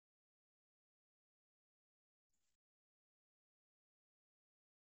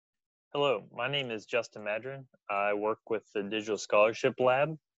Hello, my name is Justin Madron. I work with the Digital Scholarship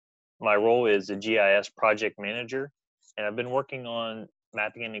Lab. My role is a GIS project manager, and I've been working on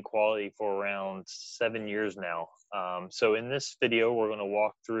mapping inequality for around 7 years now. So in this video, we're going to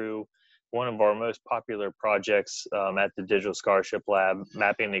walk through one of our most popular projects at the Digital Scholarship Lab,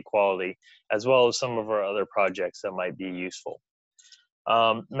 mapping inequality, as well as some of our other projects that might be useful.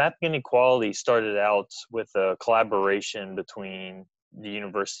 Mapping inequality started out with a collaboration between the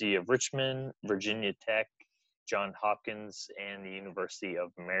University of Richmond, Virginia Tech, Johns Hopkins, and the University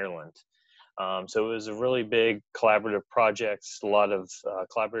of Maryland. So it was a really big collaborative project, a lot of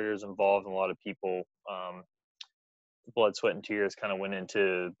collaborators involved, and a lot of people, blood, sweat, and tears kind of went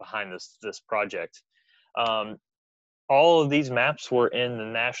into behind this project. All of these maps were in the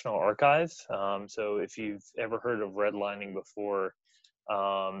National Archive. So if you've ever heard of redlining before,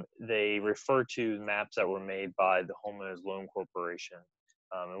 they refer to maps that were made by the Homeowners Loan Corporation.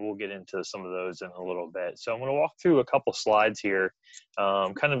 And we'll get into some of those in a little bit. So I'm going to walk through a couple slides here,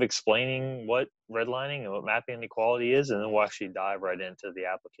 kind of explaining what redlining and what mapping inequality is, and then we'll actually dive right into the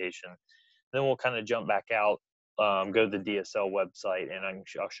application. Then we'll kind of jump back out, go to the DSL website, and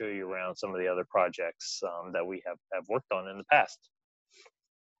I'll show you around some of the other projects that we have worked on in the past.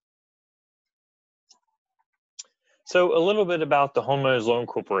 So a little bit about the Homeowners Loan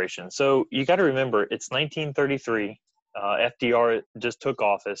Corporation. So you got to remember, it's 1933. FDR just took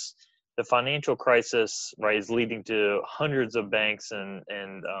office. The financial crisis, right, is leading to hundreds of banks and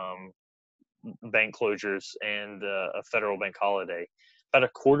bank closures and a federal bank holiday. About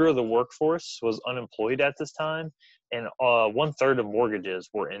a quarter of the workforce was unemployed at this time, and 1/3 of mortgages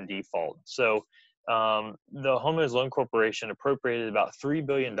were in default. So the Homeowners Loan Corporation appropriated about $3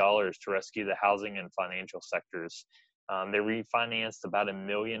 billion to rescue the housing and financial sectors. They refinanced about 1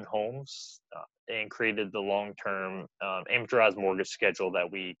 million homes and created the long-term amortized mortgage schedule that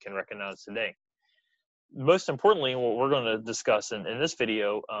we can recognize today. Most importantly, what we're going to discuss in this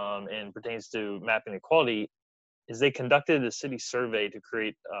video and pertains to mapping inequality is they conducted a city survey to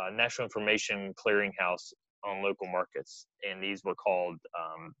create a national information clearinghouse on local markets, and these were called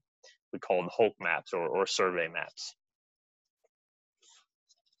we call them Hulk maps or survey maps.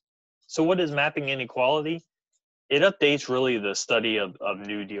 So what is mapping inequality? It updates really the study of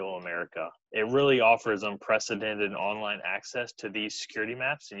New Deal America. It really offers unprecedented online access to these security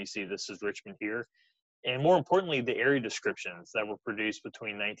maps, and you see this is Richmond here. And more importantly, the area descriptions that were produced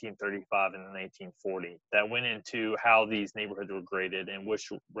between 1935 and 1940 that went into how these neighborhoods were graded and which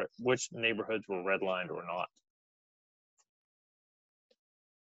neighborhoods were redlined or not.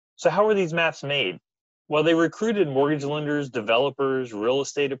 So how were these maps made? Well, they recruited mortgage lenders, developers, real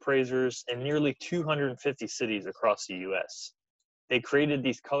estate appraisers, and nearly 250 cities across the U.S. They created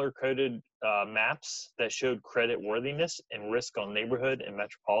these color-coded maps that showed credit worthiness and risk on neighborhood and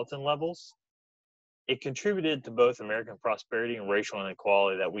metropolitan levels. It contributed to both American prosperity and racial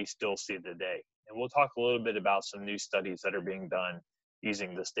inequality that we still see today. And we'll talk a little bit about some new studies that are being done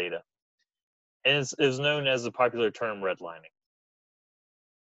using this data. And it is known as the popular term redlining.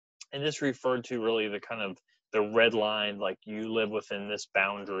 And this referred to really the kind of the red line, like you live within this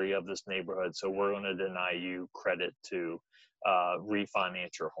boundary of this neighborhood, so we're going to deny you credit to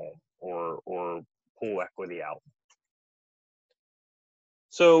refinance your home or pull equity out.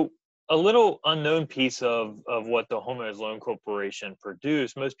 So a little unknown piece of what the Homeowners Loan Corporation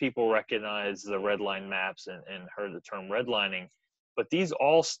produced, most people recognize the red line maps and heard the term redlining, but these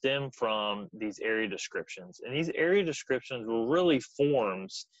all stem from these area descriptions. And these area descriptions were really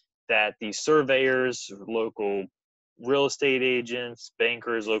forms that these surveyors, local real estate agents,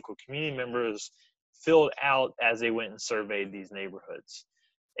 bankers, local community members filled out as they went and surveyed these neighborhoods.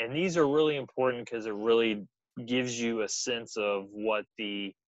 And these are really important because it really gives you a sense of what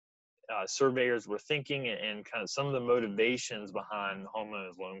the surveyors were thinking and kind of some of the motivations behind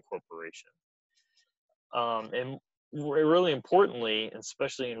Homeowners Loan Corporation. And really importantly,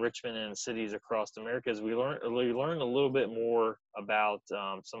 especially in Richmond and cities across America, is we learned a little bit more about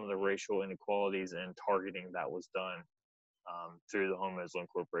some of the racial inequalities and targeting that was done through the Homeowners Loan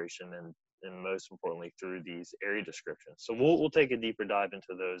Corporation and most importantly through these area descriptions. So we'll take a deeper dive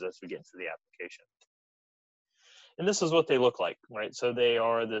into those as we get into the application. And this is what they look like, right? So they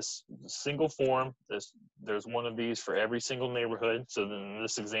are this single form. There's one of these for every single neighborhood. So then in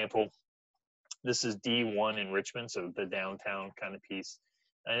this example, this is D1 in Richmond, so the downtown kind of piece.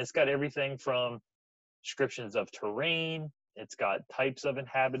 And it's got everything from descriptions of terrain, it's got types of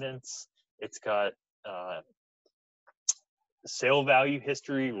inhabitants, it's got sale value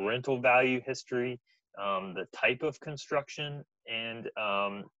history, rental value history, the type of construction, and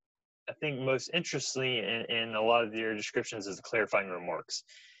I think most interestingly in a lot of your descriptions is the clarifying remarks.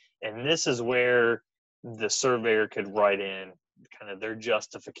 And this is where the surveyor could write in kind of their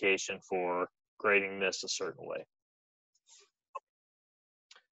justification for grading this a certain way.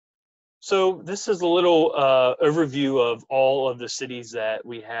 So this is a little overview of all of the cities that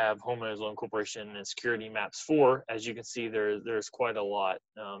we have homeowners loan corporation and security maps for. As you can see, there's quite a lot.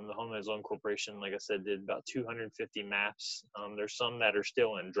 The homeowners loan corporation, like I said, did about 250 maps. There's some that are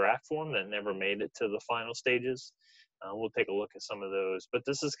still in draft form that never made it to the final stages. We'll take a look at some of those, but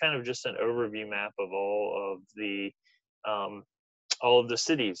this is kind of just an overview map of all of the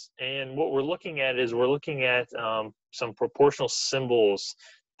cities. And what we're looking at is we're looking at some proportional symbols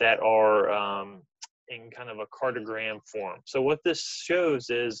that are in kind of a cartogram form. So what this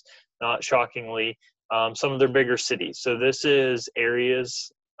shows is, not shockingly, some of their bigger cities. So this is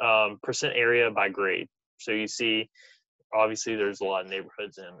areas, percent area by grade. So you see, obviously there's a lot of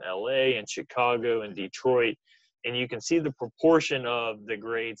neighborhoods in LA and Chicago and Detroit, and you can see the proportion of the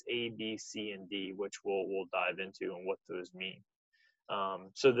grades A, B, C, and D, which we'll dive into and what those mean.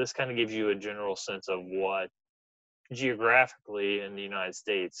 So this kind of gives you a general sense of what geographically in the United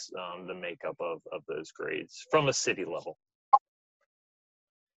States, the makeup of those grades from a city level.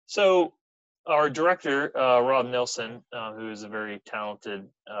 So our director, Rob Nelson, who is a very talented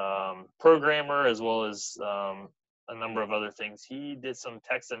programmer as well as a number of other things, he did some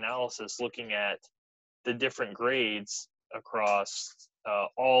text analysis looking at the different grades across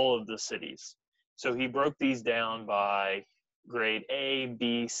all of the cities. So he broke these down by grade A,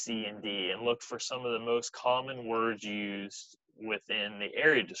 B, C, and D, and looked for some of the most common words used within the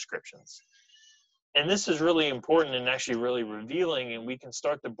area descriptions. And this is really important and actually really revealing, and we can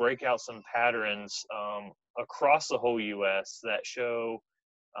start to break out some patterns across the whole U.S. that show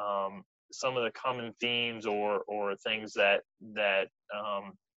some of the common themes or things that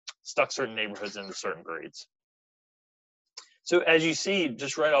stuck certain neighborhoods into certain grades. So as you see,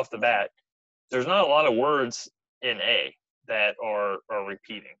 just right off the bat, there's not a lot of words in A that are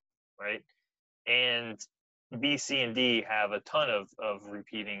repeating, right? And B, C, and D have a ton of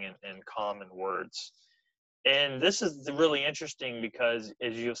repeating and common words. And this is really interesting because,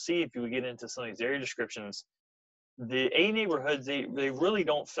 as you'll see, if you get into some of these area descriptions, the A neighborhoods, they really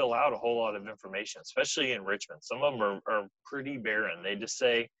don't fill out a whole lot of information, especially in Richmond. Some of them are pretty barren. They just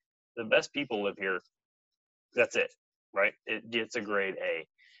say, the best people live here. That's it, right? It gets a grade A.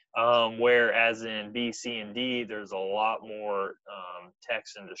 Whereas in B, C, and D, there's a lot more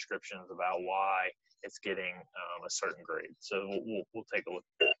text and descriptions about why it's getting a certain grade. So we'll take a look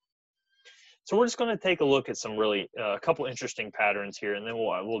at that. So we're just going to take a look at some really a couple interesting patterns here, and then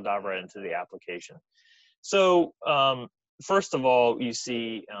we'll dive right into the application. So first of all, you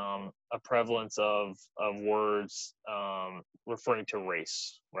see a prevalence of words referring to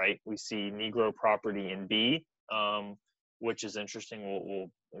race, right? We see Negro property in B, which is interesting.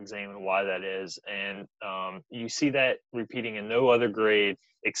 We'll examine why that is. And you see that repeating in no other grade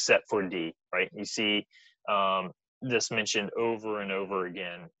except for D, right? You see this mentioned over and over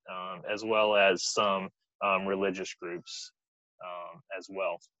again, as well as some religious groups as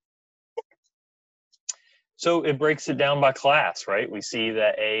well. So it breaks it down by class, right? We see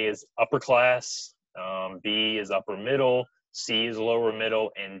that A is upper class, B is upper middle, C is lower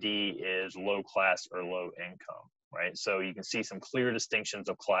middle, and D is low class or low income, right? So you can see some clear distinctions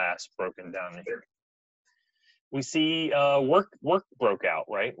of class broken down here. We see work broke out,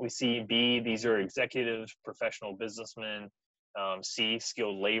 right? We see B, these are executives, professional businessmen. C,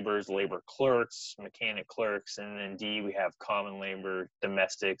 skilled laborers, labor clerks, mechanic clerks, and then D, we have common labor,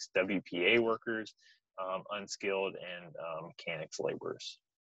 domestics, WPA workers, unskilled, and mechanics laborers.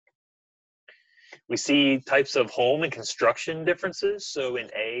 We see types of home and construction differences. So in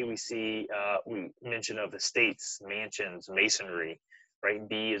A, we see, we mention of estates, mansions, masonry, right?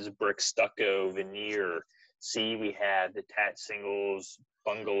 B is brick, stucco, veneer. C, we have detached singles,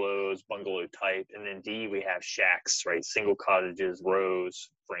 bungalows, bungalow type. And then D, we have shacks, right? Single cottages, rows,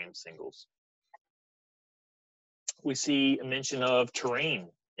 frame singles. We see a mention of terrain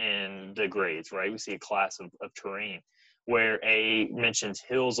in the grades, right? We see a class of terrain where A mentions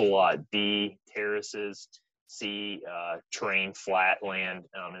hills a lot, B, terraces, C, terrain, flat land,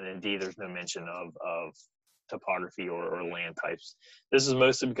 and then D, there's no mention of topography or land types. This is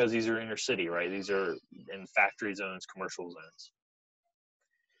mostly because these are inner city, right? These are in factory zones, commercial zones.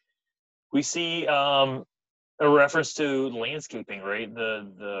 We see a reference to landscaping, right?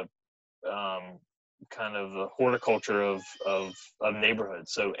 The kind of the horticulture of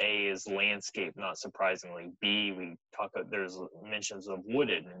neighborhoods. So A is landscape, not surprisingly. B, we talk about, there's mentions of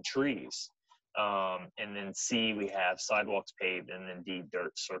wooded and trees. And then C, we have sidewalks paved, and then D,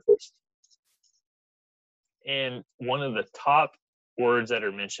 dirt surfaced. And one of the top words that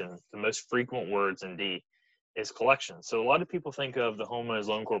are mentioned, the most frequent words in D is collection. So a lot of people think of the homeowners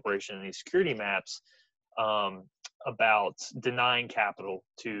loan corporation and these security maps about denying capital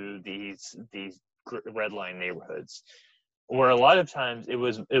to these red line neighborhoods, where a lot of times it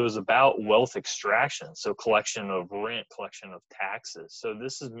was about wealth extraction, so collection of rent, collection of taxes. So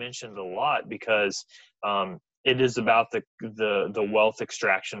this is mentioned a lot because it is about the wealth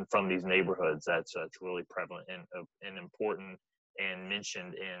extraction from these neighborhoods that's really prevalent and important and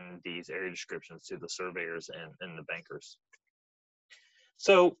mentioned in these area descriptions to the surveyors and the bankers.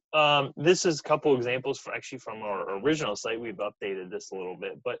 So this is a couple examples from our original site. We've updated this a little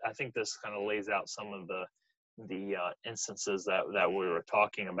bit, but I think this kind of lays out some of the instances that we were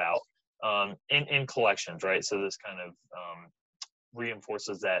talking about in collections, right? So this kind of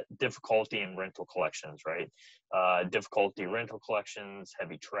reinforces that difficulty in rental collections, right? Difficulty rental collections,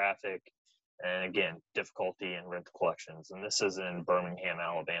 heavy traffic, and again, difficulty in rental collections. And this is in Birmingham,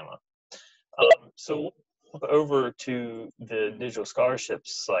 Alabama. So over to the digital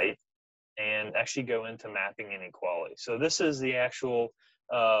scholarships site and actually go into mapping inequality. So this is the actual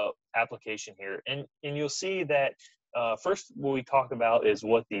application here, and you'll see that first what we talk about is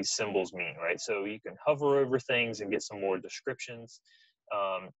what these symbols mean, right? So you can hover over things and get some more descriptions.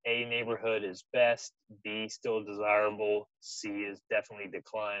 A neighborhood is best, B still desirable, C is definitely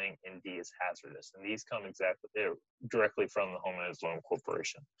declining, and D is hazardous. And these come directly from the Homeowners Loan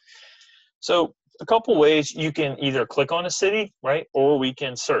Corporation. So a couple ways you can either click on a city, right, or we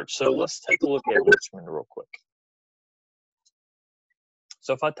can search. So let's take a look at Richmond real quick.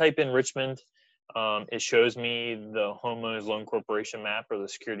 So if I type in Richmond, it shows me the Homeowners Loan Corporation map or the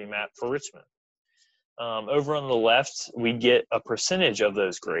security map for Richmond. Over on the left, we get a percentage of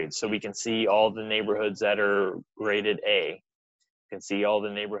those grades. So we can see all the neighborhoods that are graded A. You can see all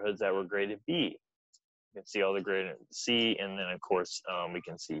the neighborhoods that were graded B. You can see all the graded C, and then of course we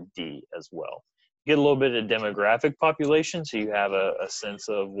can see D as well. You get a little bit of demographic population, so you have a sense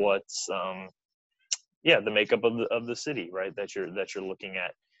of what's the makeup of the city, right? That you're looking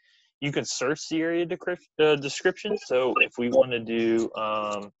at. You can search the area description. So if we want to do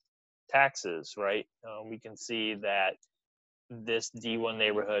taxes, right, we can see that this D1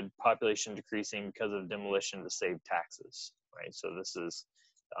 neighborhood population decreasing because of demolition to save taxes, right? So this is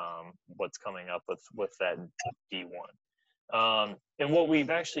what's coming up with that D1. And what we've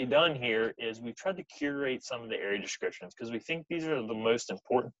actually done here is we've tried to curate some of the area descriptions because we think these are the most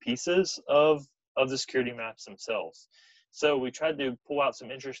important pieces of the security maps themselves. So we tried to pull out some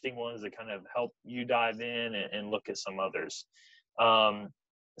interesting ones that kind of help you dive in and look at some others.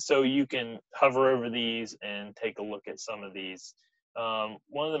 So you can hover over these and take a look at some of these.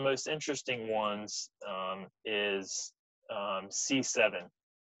 One of the most interesting ones is C7.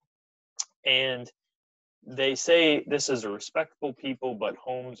 And they say this is a respectable people, but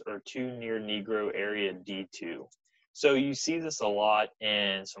homes are too near Negro area D2. So you see this a lot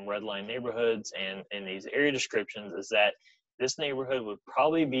in some red line neighborhoods and in these area descriptions, is that this neighborhood would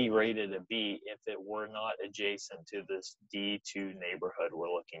probably be rated a B if it were not adjacent to this D2 neighborhood we're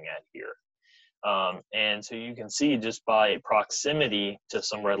looking at here. And so you can see just by proximity to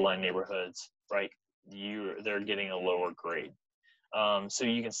some red line neighborhoods, right, they're getting a lower grade. So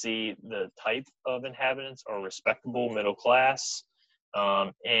you can see the type of inhabitants are respectable, middle class,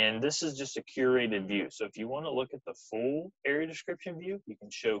 and this is just a curated view. So if you want to look at the full area description view, you can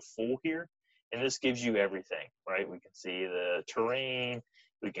show full here, and this gives you everything, right? We can see the terrain,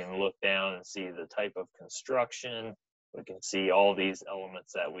 we can look down and see the type of construction, we can see all these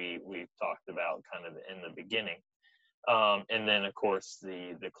elements that we've talked about kind of in the beginning. And then of course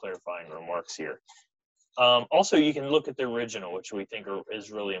the clarifying remarks here. Also, you can look at the original, which we think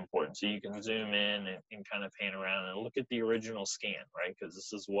is really important. So you can zoom in and kind of pan around and look at the original scan, right? Because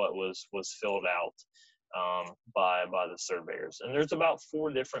this is what was filled out by the surveyors. And there's about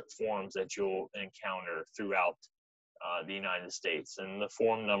 4 different forms that you'll encounter throughout the United States. And the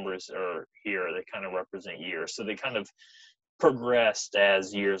form numbers are here. They kind of represent years. So they kind of progressed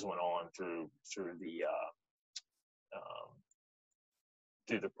as years went on through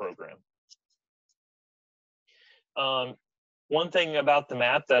the program. One thing about the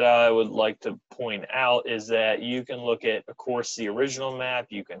map that I would like to point out is that you can look at, of course, the original map.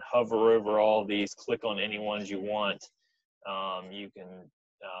 You can hover over all these, click on any ones you want. You can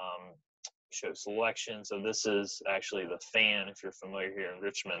show selection. So this is actually the fan, if you're familiar here in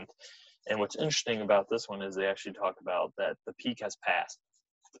Richmond. And what's interesting about this one is they actually talk about that the peak has passed,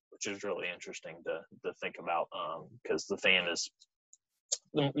 which is really interesting to think about because the fan is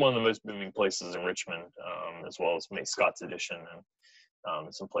one of the most booming places in Richmond, as well as Scott's Addition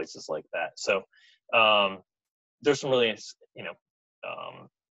and some places like that. So there's some really,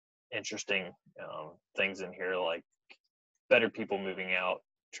 interesting things in here, like better people moving out,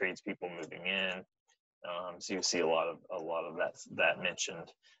 tradespeople moving in. So you see a lot of that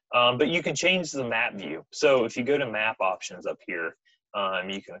mentioned. But you can change the map view. So if you go to map options up here,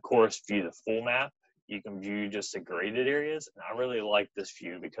 you can of course view the full map. You can view just the graded areas. And I really like this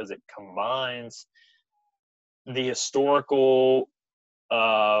view because it combines the historical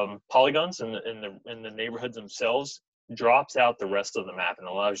polygons in the neighborhoods themselves, drops out the rest of the map and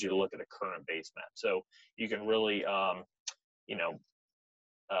allows you to look at a current base map. So you can really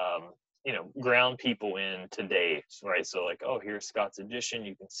ground people in today, right? So like, oh, here's Scott's Addition.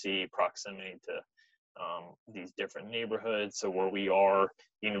 You can see proximity to these different neighborhoods. So where we are,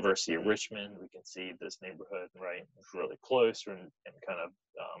 University of Richmond, we can see this neighborhood, right? It's really close and kind of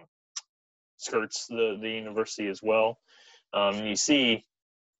skirts the university as well. You see,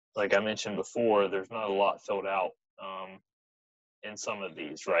 like I mentioned before, there's not a lot filled out in some of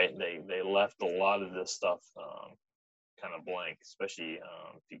these, right? They left a lot of this stuff kind of blank, especially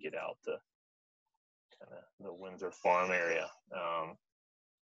if you get out to kind of the Windsor Farm area.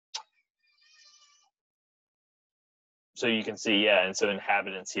 So you can see, yeah, and so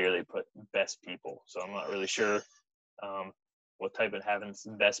inhabitants here, they put best people. So I'm not really sure what type of inhabitants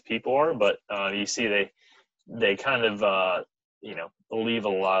best people are, but you see they kind of, leave a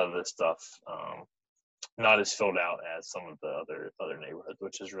lot of this stuff not as filled out as some of the other neighborhoods,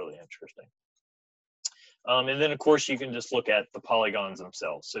 which is really interesting. And then, of course, you can just look at the polygons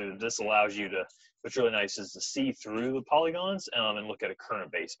themselves. So this allows you to, what's really nice is to see through the polygons and look at a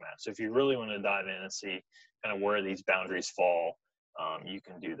current base map. So if you really want to dive in and see kind of where these boundaries fall, you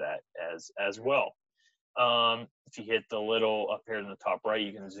can do that as well. If you hit the little up here in the top right,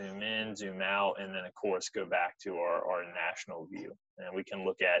 you can zoom in, zoom out, and then, of course, go back to our national view. And we can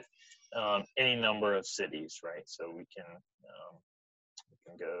look at any number of cities, right? So we can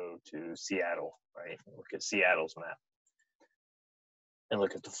go to Seattle, right? Look at Seattle's map and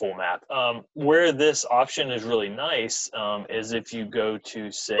look at the full map. Where this option is really nice is if you go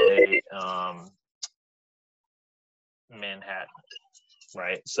to, say, Manhattan,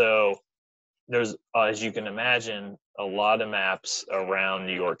 right? So there's, as you can imagine, a lot of maps around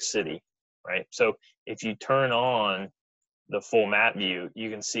New York City, right? So if you turn on the full map view, you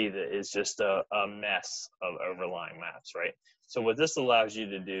can see that it's just a mess of overlying maps, right? So what this allows you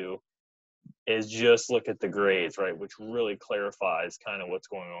to do is just look at the grades, right, which really clarifies kind of what's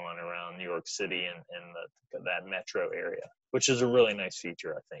going on around New York City and that metro area, which is a really nice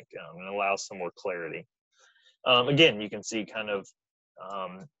feature, I think, and allows some more clarity. Again, you can see kind of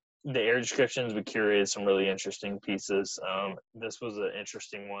the area descriptions would curate some really interesting pieces. This was an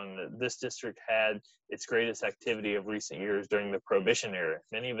interesting one. That this district had its greatest activity of recent years during the Prohibition era.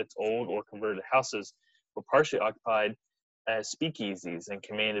 Many of its old or converted houses were partially occupied as speakeasies and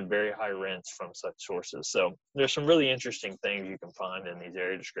commanded very high rents from such sources. So there's some really interesting things you can find in these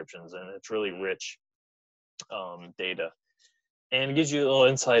area descriptions, and it's really rich data. And it gives you a little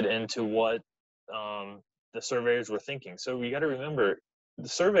insight into what the surveyors were thinking. So you got to remember, the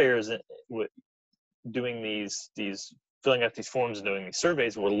surveyors doing these filling out these forms and doing these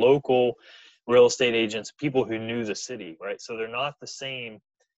surveys were local real estate agents, people who knew the city, right? So they're not the same.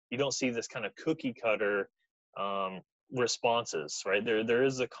 You don't see this kind of cookie cutter responses, right? There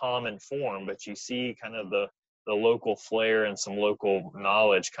is a common form, but you see kind of the local flair and some local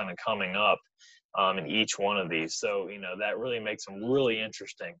knowledge kind of coming up in each one of these. So that really makes them really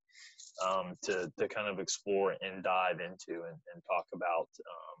interesting to kind of explore and dive into and talk about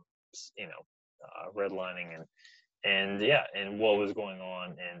redlining and what was going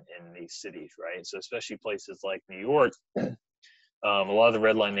on in these cities, right? So especially places like New York, a lot of the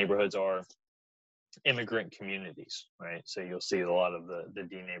redline neighborhoods are immigrant communities, right? So you'll see a lot of the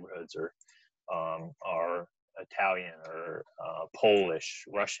D neighborhoods are Italian or Polish,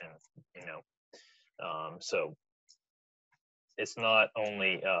 Russian, so it's not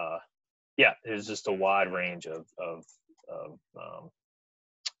only there's just a wide range of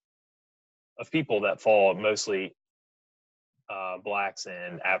people that fall, mostly blacks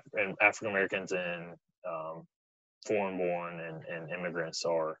and African Americans and foreign born and immigrants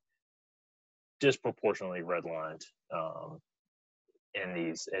are disproportionately redlined in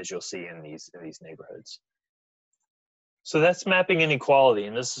these, as you'll see in these neighborhoods. So that's mapping inequality,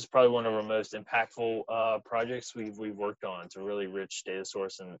 and this is probably one of our most impactful projects we've worked on. It's a really rich data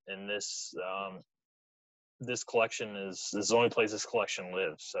source, and this this collection is the only place this collection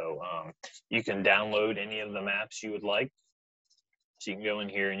lives. So you can download any of the maps you would like. So you can go in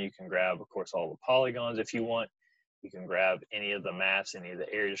here and you can grab, of course, all the polygons if you want. You can grab any of the maps, any of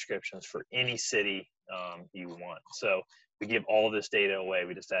the area descriptions for any city you want. So we give all this data away.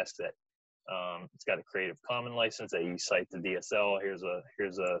 We just ask that it's got a Creative Commons license that you cite the DSL. Here's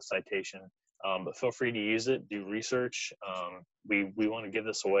a citation, but feel free to use it. Do research. We want to give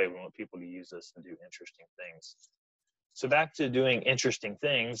this away. We want people to use this and do interesting things. So back to doing interesting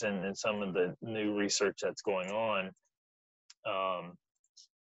things and some of the new research that's going on.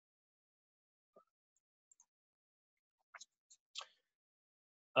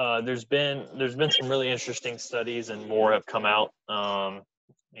 There's been some really interesting studies, and more have come out.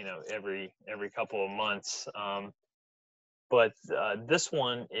 You know, every couple of months. But this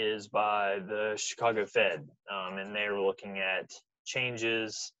one is by the Chicago Fed, and they're looking at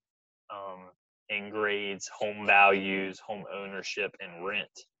changes in grades, home values, home ownership, and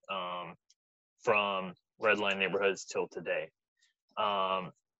rent from red line neighborhoods till today.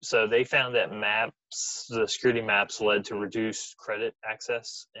 So they found that the security maps led to reduced credit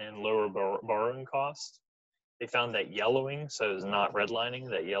access and lower borrowing costs. They found that yellowing, so it's not redlining,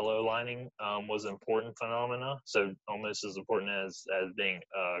 that yellow lining was an important phenomena. So almost as important as being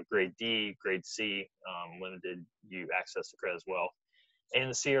grade D, grade C, limited you access to credit as well.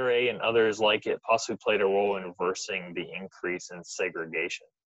 And the CRA and others like it possibly played a role in reversing the increase in segregation.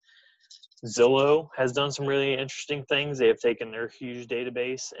 Zillow has done some really interesting things. They have taken their huge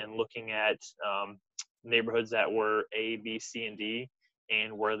database and looking at neighborhoods that were A, B, C, and D,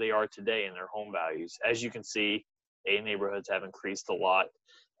 and where they are today in their home values. As you can see, A neighborhoods have increased a lot.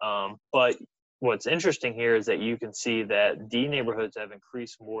 But what's interesting here is that you can see that D neighborhoods have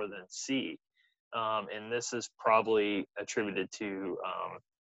increased more than C. And this is probably attributed to,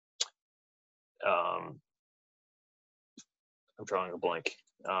 I'm drawing a blank.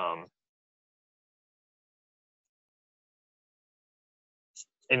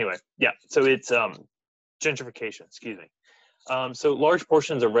 Anyway, yeah, so it's gentrification, excuse me. So large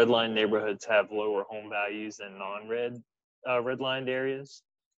portions of redline neighborhoods have lower home values than non-red redlined areas.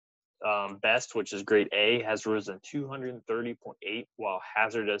 Best, which is grade A, has risen 230.8, while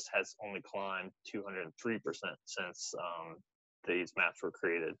hazardous has only climbed 203% since these maps were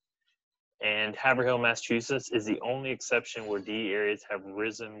created. And Haverhill, Massachusetts is the only exception where D areas have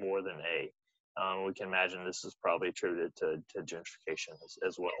risen more than A. We can imagine this is probably attributed to gentrification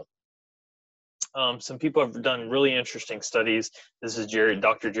as well. Some people have done really interesting studies. This is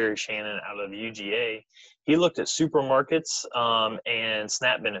Dr. Jerry Shannon out of UGA. He looked at supermarkets and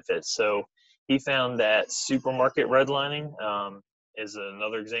SNAP benefits. So he found that supermarket redlining is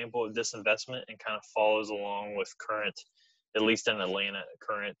another example of disinvestment and kind of follows along with current, at least in Atlanta,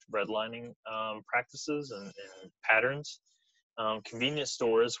 current redlining practices and patterns. Convenience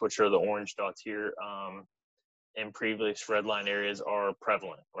stores, which are the orange dots here, in previous redline areas are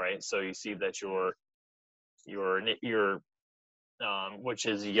prevalent, right? So you see that your which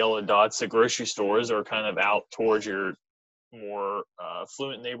is yellow dots, the grocery stores are kind of out towards your more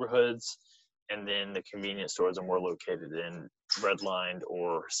affluent neighborhoods, and then the convenience stores are more located in redlined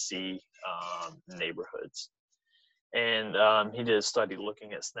or C neighborhoods. And he did a study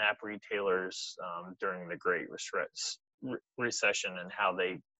looking at SNAP retailers during the Great Recession and how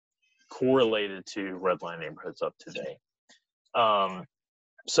they correlated to redline neighborhoods up today.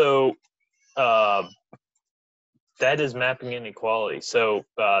 So that is mapping inequality. So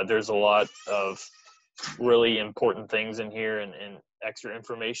there's a lot of really important things in here and extra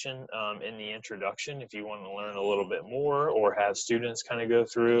information in the introduction. If you want to learn a little bit more or have students kind of go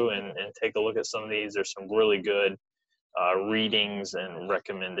through and take a look at some of these, there's some really good readings and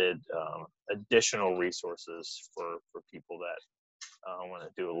recommended additional resources for people that I want to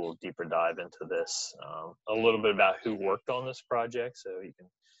do a little deeper dive into this. A little bit about who worked on this project, so you can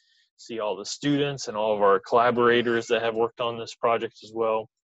see all the students and all of our collaborators that have worked on this project as well.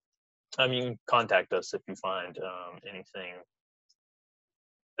 You can contact us if you find anything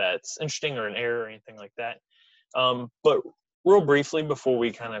that's interesting or an error or anything like that. But real briefly, before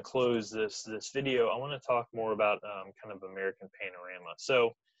we kind of close this video, I want to talk more about kind of American Panorama.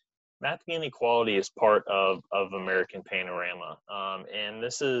 So mapping inequality is part of American Panorama, and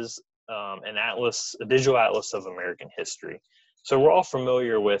this is an atlas, a digital atlas of American history. So we're all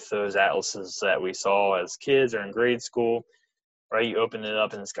familiar with those atlases that we saw as kids or in grade school, right? You open it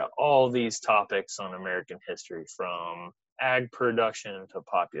up and it's got all these topics on American history, from ag production to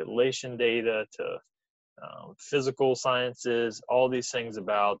population data to physical sciences, all these things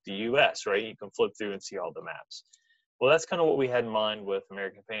about the US, right? You can flip through and see all the maps. Well, that's kind of what we had in mind with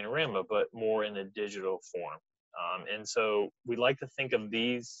American Panorama, but more in a digital form. And so we like to think of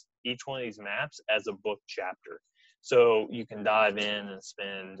each one of these maps as a book chapter. So you can dive in and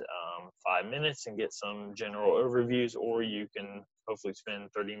spend 5 minutes and get some general overviews, or you can hopefully spend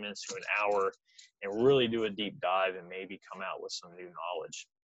 30 minutes to an hour and really do a deep dive and maybe come out with some new knowledge.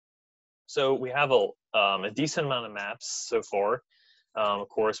 So we have a decent amount of maps so far. Of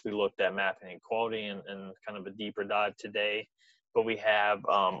course, we looked at mapping inequality and kind of a deeper dive today, but we have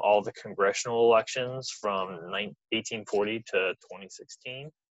all the congressional elections from 1840 to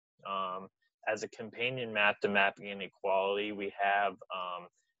 2016. As a companion map to mapping inequality, we have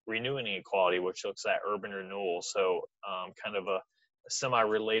renewing inequality, which looks at urban renewal. So kind of a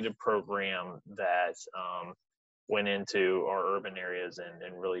semi-related program that went into our urban areas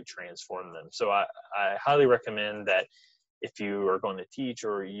and really transformed them. So I highly recommend that if you are going to teach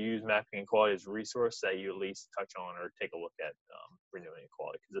or use mapping inequality as a resource, that you at least touch on or take a look at renewing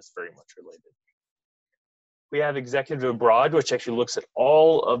inequality, because it's very much related. We have Executive Abroad, which actually looks at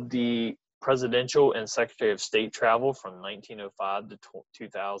all of the presidential and Secretary of State travel from 1905 to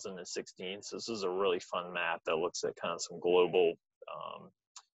 2016. So this is a really fun map that looks at kind of some global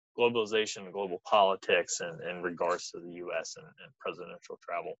globalization, global politics, and in regards to the U.S. and presidential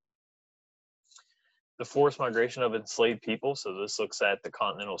travel. The forced migration of enslaved people. So this looks at the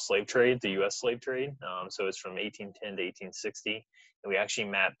continental slave trade, the U.S. slave trade. So it's from 1810 to 1860. And we actually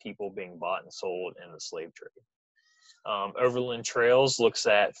map people being bought and sold in the slave trade. Overland Trails looks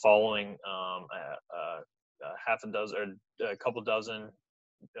at following half a dozen or a couple dozen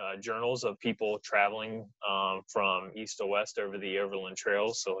journals of people traveling from east to west over the Overland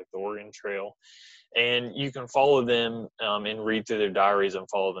Trails, so like the Oregon Trail. And you can follow them and read through their diaries and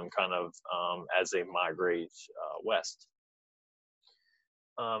follow them kind of as they migrate west.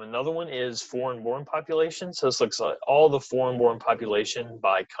 Another one is foreign-born population. So this looks like all the foreign-born population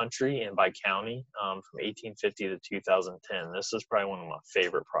by country and by county from 1850 to 2010. This is probably one of my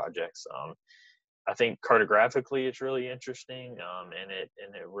favorite projects. I think cartographically it's really interesting, and it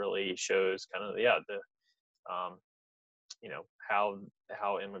really shows kind of you know,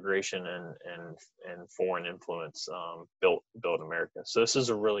 how immigration and foreign influence built America. So this is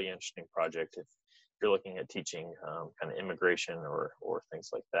a really interesting project if you're looking at teaching kind of immigration or things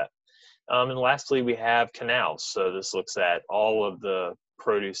like that. And lastly, we have canals. So this looks at all of the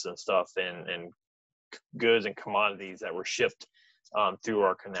produce and stuff and goods and commodities that were shipped through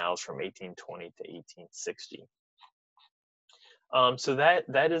our canals from 1820 to 1860. So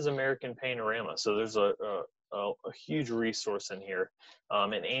that is American Panorama. So there's a huge resource in here.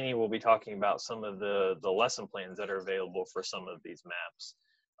 And Annie will be talking about some of the lesson plans that are available for some of these maps.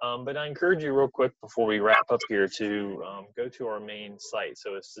 But I encourage you real quick before we wrap up here to go to our main site.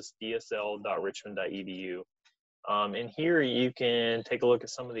 So it's just dsl.richmond.edu. And here you can take a look at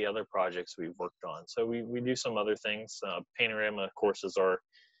some of the other projects we've worked on. So we do some other things. Panorama, of course, is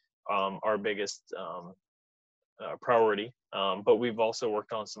our biggest priority. But we've also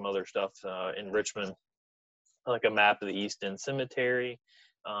worked on some other stuff in Richmond, like a map of the East End Cemetery.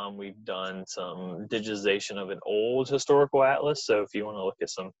 We've done some digitization of an old historical atlas. So if you want to look at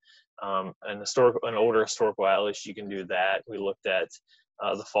some an older historical atlas, you can do that. We looked at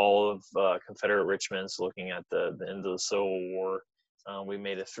the fall of Confederate Richmond, so looking at the end of the Civil War. We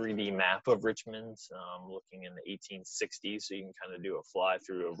made a 3D map of Richmond, looking in the 1860s, so you can kind of do a fly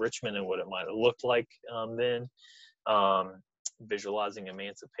through of Richmond and what it might have looked like then. Visualizing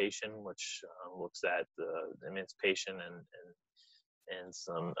emancipation, which looks at the emancipation and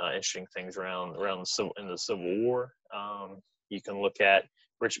some interesting things around in the Civil War. You can look at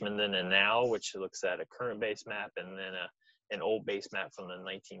Richmond then and now, which looks at a current base map, and then an old base map from the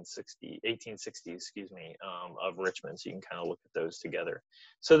 1860s, excuse me, of Richmond. So you can kind of look at those together.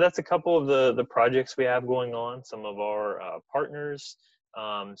 So that's a couple of the projects we have going on, some of our partners.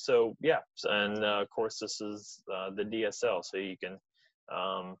 So yeah, and of course this is the DSL, so you can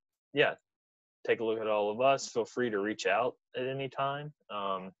yeah, take a look at all of us. Feel free to reach out at any time.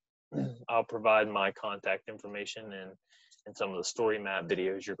 I'll provide my contact information and some of the story map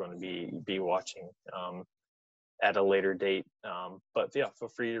videos you're going to be watching at a later date. But yeah, feel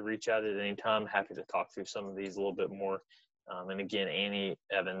free to reach out at any time. Happy to talk through some of these a little bit more. And again, Annie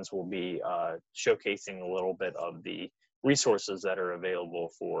Evans will be showcasing a little bit of the resources that are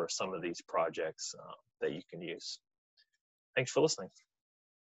available for some of these projects that you can use. Thanks for listening.